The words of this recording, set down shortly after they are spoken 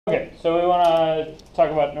Okay, so we want to talk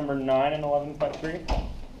about number 9 and 11.3.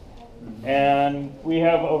 And we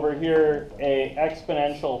have over here a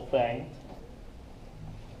exponential thing,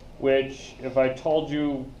 which if I told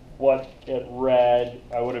you what it read,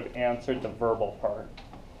 I would have answered the verbal part.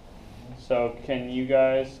 So can you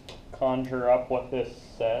guys conjure up what this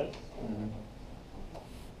says?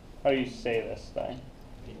 How do you say this thing?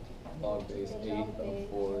 Log base 8 of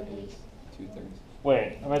 4 is 2/3.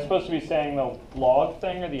 Wait, am I supposed to be saying the log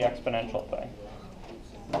thing or the exponential thing?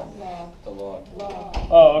 The log.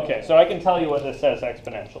 Oh, okay, so I can tell you what this says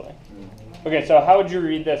exponentially. Okay, so how would you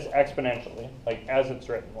read this exponentially? Like, as it's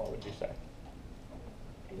written, what would you say?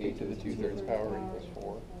 8 to the 2/3 power equals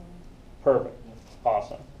 4. Perfect.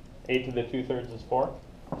 Awesome. 8 to the 2/3 is 4.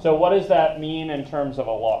 So what does that mean in terms of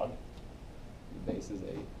a log? Base is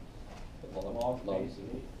 8. The log base is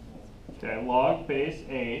 8. Okay, log base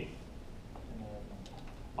 8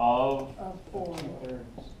 of 4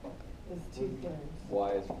 is 2/3.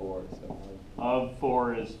 Y is 4, so of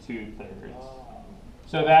 4 is 2/3.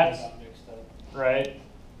 So that's right.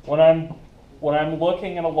 When I'm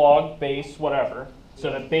looking at a log base whatever,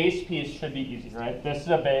 so the base piece should be easy, right? This is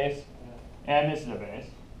a base and this is a base.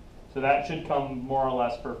 So that should come more or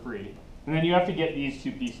less for free. And then you have to get these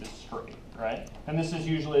two pieces straight, right? And this is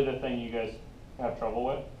usually the thing you guys have trouble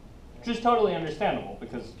with, which is totally understandable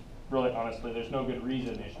because really honestly there's no good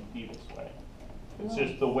reason they should be this way. It's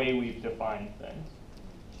just the way we've defined things.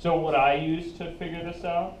 So what I use to figure this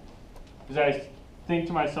out is I think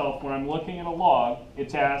to myself, when I'm looking at a log,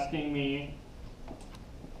 it's asking me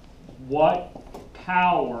what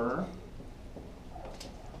power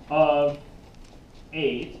of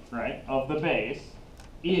 8, right, of the base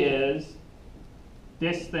is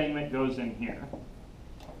this thing that goes in here,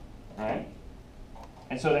 right?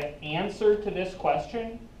 And so the answer to this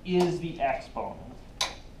question is the exponent.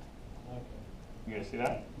 You guys see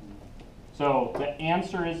that? So the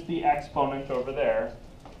answer is the exponent over there,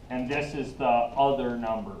 and this is the other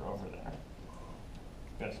number over there.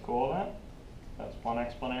 You guys cool with that? That's one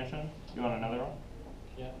explanation. You want another one?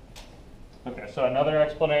 Yeah. Okay, so another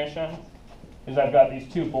explanation is I've got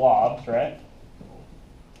these two blobs, right?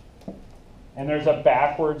 And there's a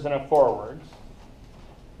backwards and a forwards.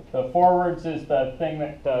 The forwards is the thing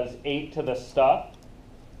that does 8 to the stuff,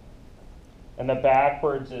 and the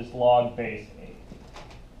backwards is log base 8.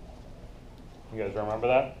 You guys remember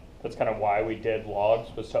that? That's kind of why we did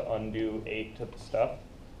logs, was to undo 8 to the stuff.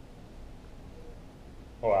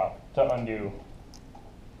 Oh, wow, to undo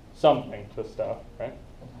something to stuff, right?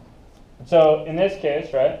 So in this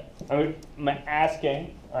case, right, I'm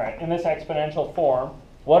asking, all right, in this exponential form,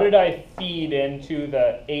 what did I feed into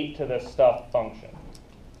the 8 to the stuff function?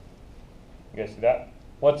 You guys see that?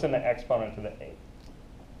 What's in the exponent of the 8?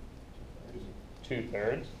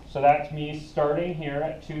 2/3. So that's me starting here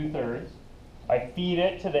at 2/3. I feed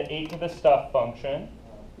it to the 8 to the stuff function,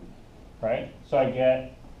 right? So I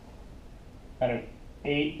get kind of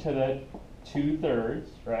 8 to the 2/3,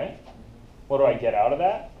 right? What do I get out of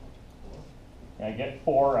that? I get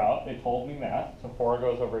 4 out. They told me that. So 4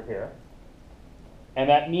 goes over here. And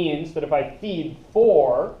that means that if I feed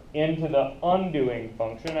 4 into the undoing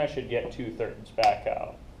function, I should get 2/3 back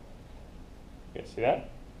out. You guys see that?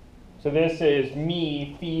 So this is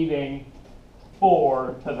me feeding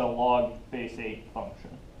 4 to the log base 8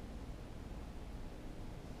 function.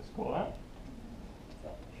 Is this cool with that?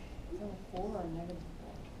 Is that a 4 or a negative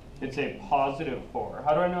 4? It's a positive 4.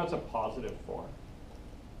 How do I know it's a positive 4?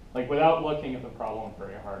 Like without looking at the problem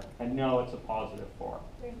very hard, I know it's a positive 4.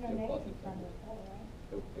 There's no Yeah, negative positive. in front of it,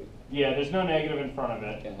 right? okay. Yeah, there's no negative in front of You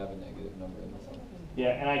it. can't have a negative number in this one. Yeah,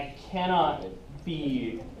 and I cannot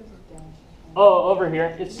feed. This is down. Oh, over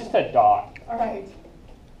here, it's just a dot. All right.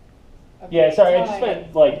 Okay, Yeah, sorry, I fine. just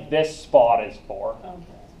meant like this spot is 4. Okay.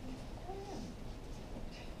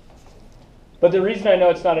 But the reason I know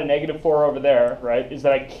it's not a negative 4 over there, right, is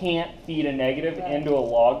that I can't feed a negative Right. into a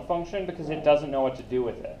log function because it doesn't know what to do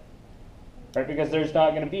with it. Right, because there's not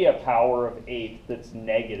going to be a power of 8 that's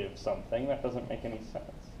negative something. That doesn't make any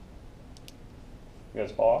sense. You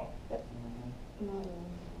guys follow? Not really.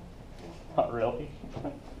 Not really.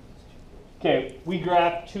 Okay, we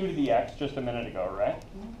graphed 2 to the x just a minute ago, right?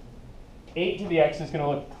 8 to the x is going to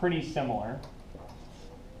look pretty similar,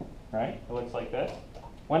 right? It looks like this.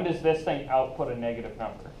 When does this thing output a negative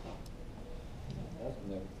number?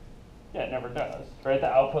 No. Yeah, it never does, right? The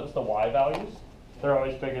output's the y values. They're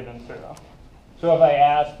always bigger than 0. So if I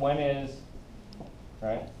ask when is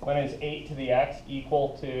 8 to the x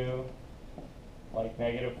equal to like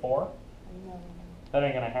negative 4? No. That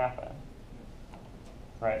ain't going to happen.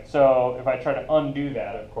 Right, so if I try to undo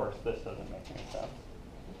that, of course, this doesn't make any sense.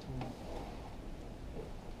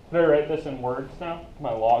 Did I write this in words now?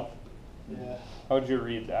 My log? Yeah. How would you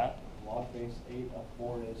read that? Log base 8 of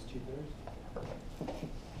 4 is 2/3.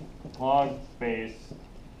 Log base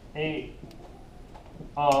 8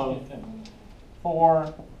 of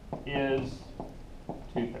 4 is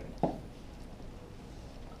 2/3.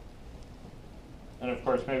 And of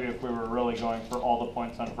course, maybe if we were really going for all the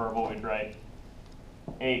points on verbal, we'd write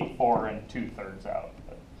 8, 4, and 2/3 out.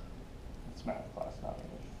 But it's math class, not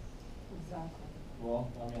English. Exactly. Well,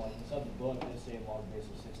 I mean, like inside the book, they say log base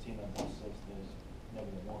of 16 of 1/6 is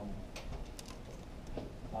 -1.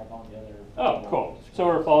 Like on the other. Oh, cool. So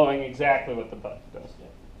we're following exactly what the book does. Yeah.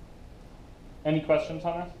 Any questions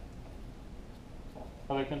on this?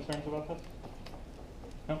 Other concerns about this?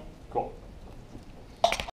 No? Cool.